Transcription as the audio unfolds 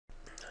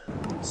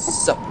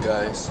Sup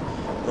guys,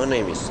 my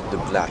name is the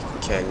Black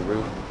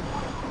Kangaroo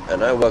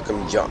and I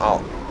welcome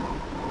y'all.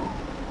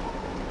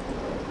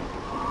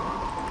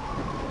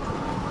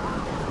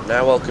 And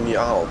I welcome you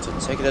all to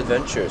Tekkit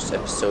Adventures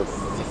episode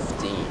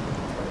 15.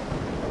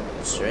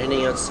 It's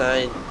raining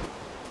outside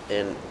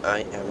and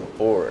I am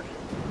bored.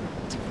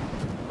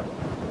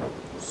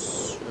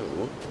 So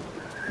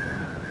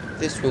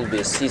this will be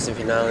a season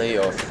finale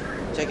of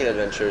Tekkit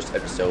Adventures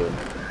episode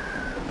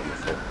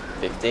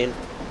 15.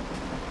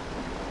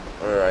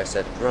 Or I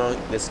said wrong,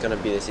 this is gonna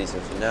be the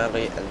season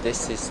finale, and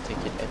this is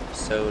Tekkit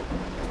episode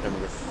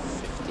number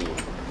 15.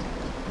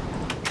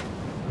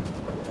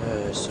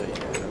 So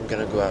yeah, I'm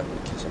gonna go out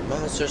and kill some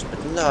monsters,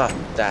 but not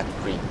that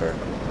creeper.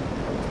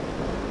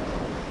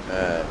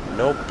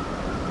 Nope.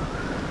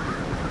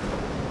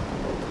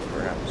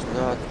 Perhaps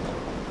not.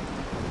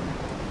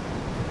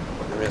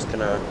 I'm just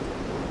gonna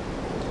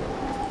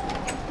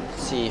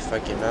see if I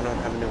can. I don't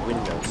have any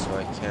windows, so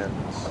I can't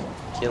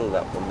kill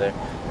that one there.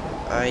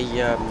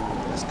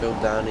 Let's go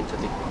down into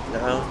the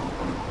now.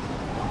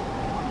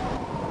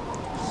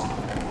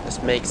 Let's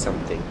make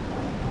something.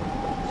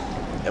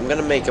 I'm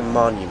gonna make a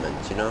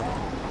monument, you know?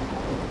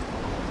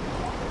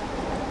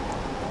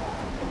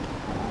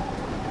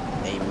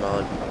 A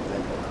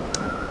monument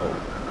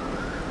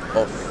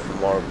of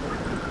marble.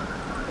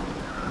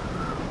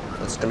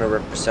 That's gonna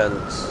represent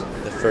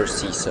the first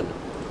season.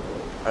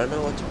 I don't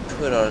know what to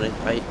put on it.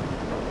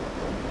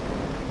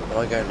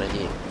 Oh, I got an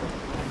idea.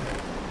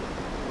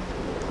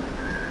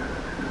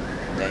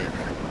 Damn.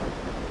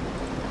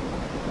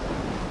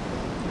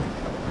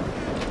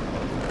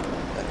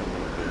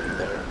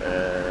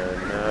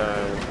 No,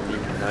 I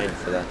need 9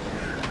 for that.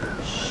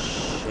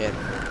 Shit.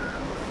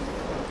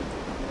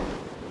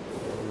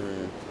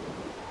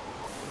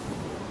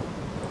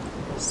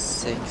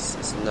 6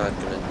 is not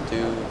gonna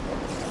do.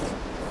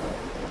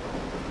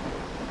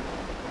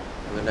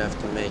 I'm gonna have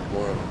to make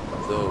more of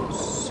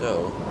those,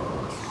 so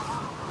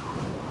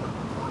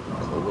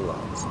cool,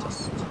 let's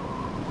just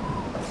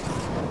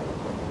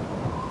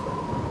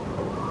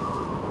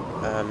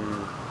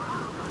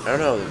I don't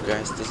know,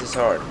 guys, this is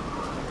hard.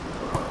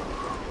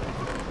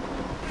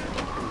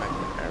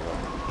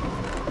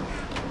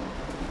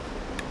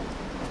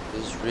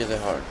 This is really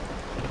hard.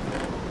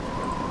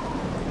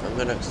 I'm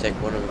gonna take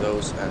one of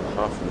those and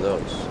half of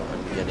those.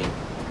 I'm getting,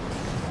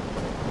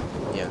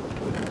 yeah.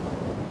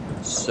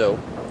 So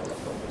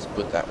let's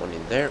put that one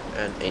in there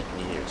and 8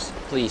 meters.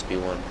 Please be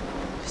one.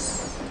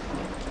 Yes.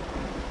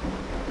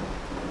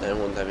 I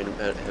won't have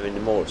any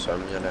more, so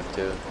I'm gonna have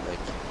to like.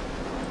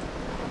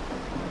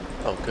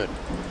 Oh, good.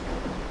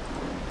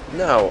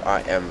 Now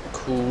I am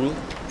cool.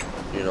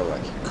 You know,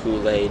 like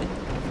Kool-Aid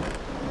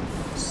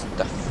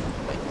stuff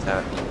like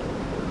that.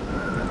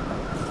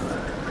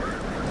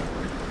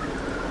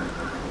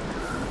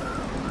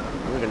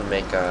 We're gonna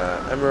make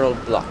a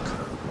emerald block.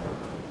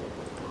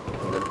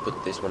 I'm gonna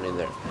put this one in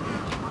there.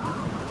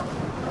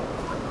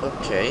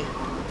 Okay.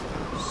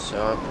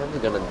 So I'm probably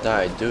gonna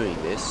die doing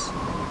this.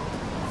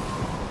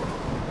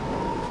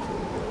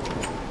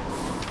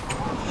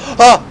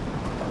 Ah!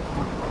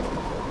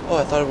 Oh,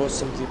 I thought it was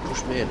something that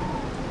pushed me in.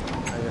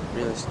 I got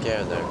really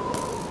scared there.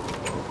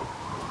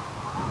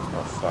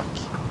 Oh, fuck.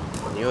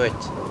 I knew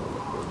it.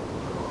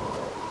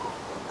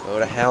 Go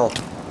to hell.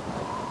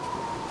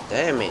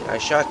 Damn it, I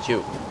shot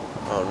you.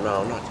 Oh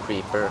no, not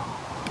creeper.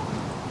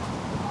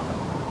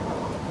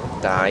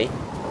 Die.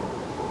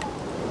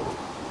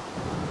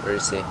 Where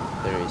is he?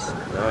 There he is.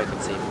 Now I can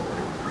see him.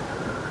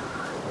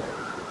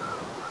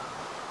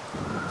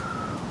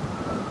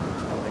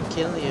 I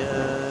kill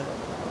ya.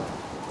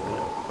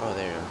 Oh,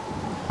 there you are.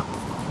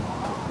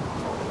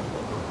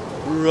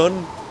 Run!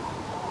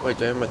 Wait,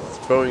 do I have my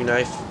throwing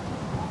knife?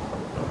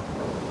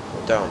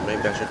 Down,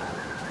 maybe I should.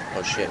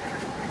 Oh shit.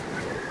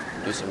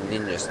 Do some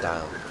ninja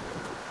style.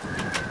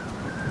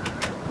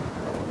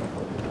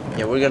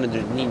 Yeah, we're gonna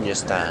do ninja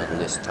style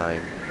this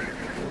time.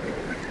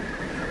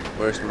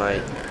 Where's my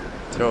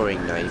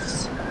throwing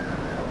knives?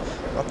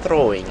 Not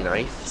throwing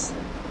knives.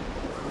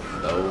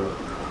 Oh.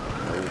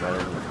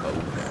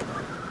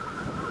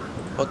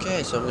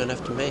 Okay, so I'm gonna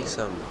have to make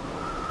some.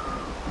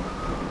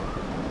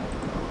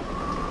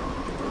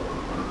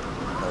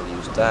 I'll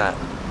use that.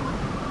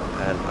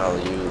 And I'll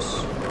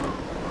use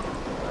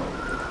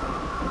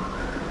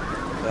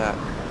that.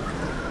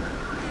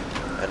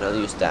 And I'll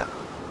use that.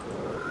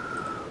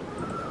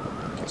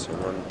 Okay, so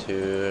 1,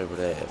 2,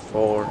 3,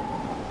 4.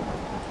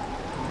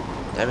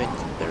 Damn it,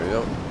 there we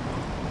go.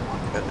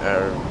 And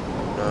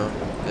no.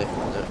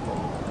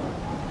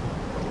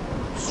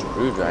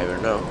 Screwdriver,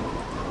 no.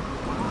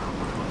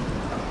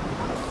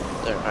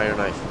 There, iron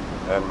knife.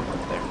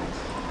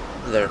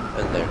 There,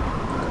 and there.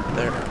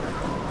 There.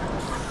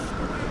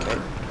 Okay.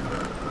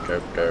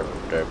 Derp, derp,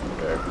 derp,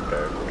 derp,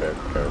 derp, derp,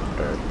 derp,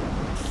 derp.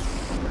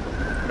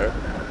 Derp.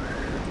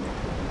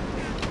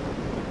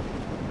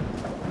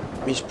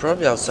 He's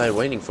probably outside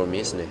waiting for me,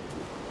 isn't he?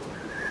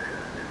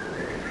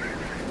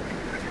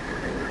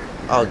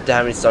 Oh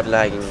damn, it started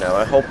lagging now.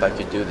 I hope I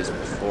could do this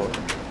before.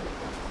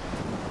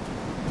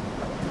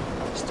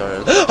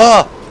 Started.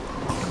 Ah!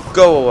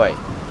 Go away.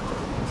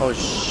 Oh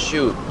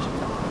shoot.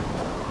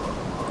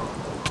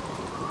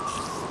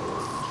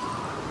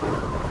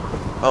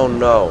 Oh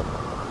no.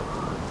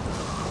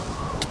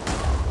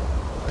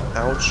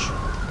 Ouch.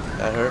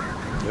 That hurt.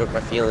 You hurt my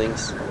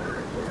feelings.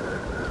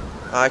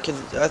 I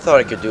thought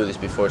I could do this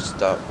before it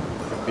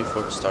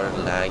started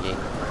lagging.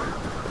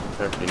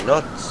 Apparently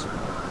not.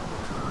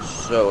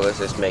 So let's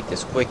just make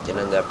this quick and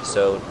end the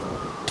episode.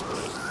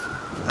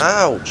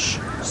 Ouch!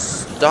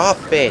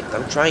 Stop it!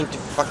 I'm trying to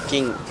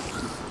fucking...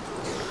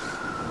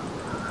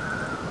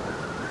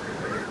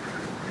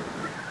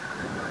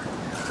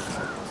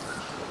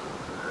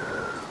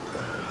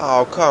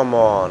 Oh, come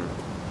on.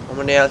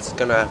 Somebody else is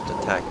gonna have to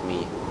attack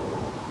me.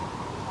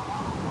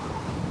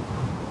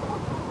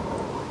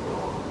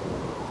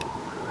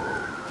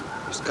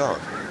 He's gone.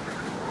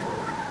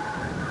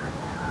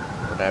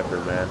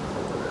 Whatever, man.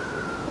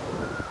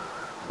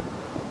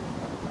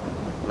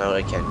 Now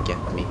they can't get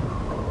me.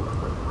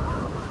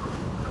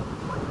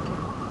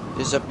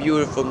 This is a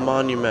beautiful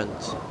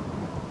monument.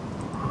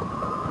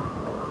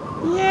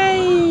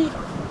 Yay!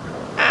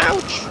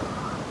 Ouch!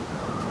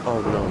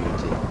 Oh no, you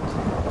didn't.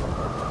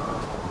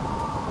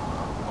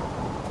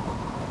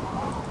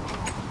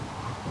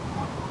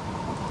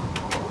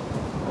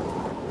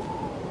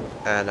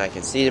 And I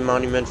can see the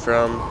monument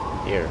from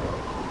here.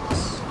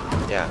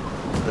 Yeah,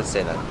 let's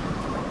say that.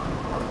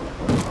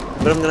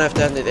 But I'm gonna have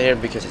to end it here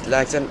because it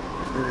lags and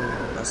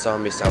a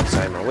zombie's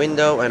outside my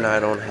window and I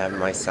don't have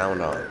my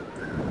sound on.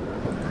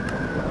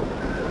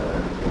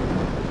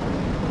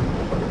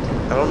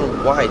 I don't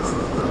know why it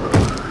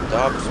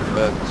stops,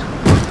 but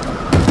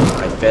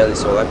I failed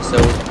this whole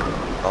episode.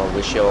 I'll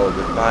wish you all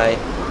goodbye.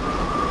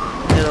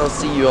 And I'll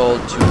see you all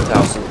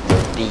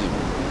 2013.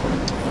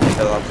 If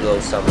I'll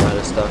upload some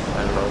other stuff,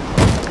 I don't know.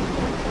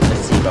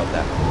 Let's see about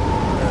that.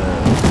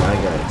 Bye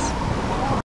guys.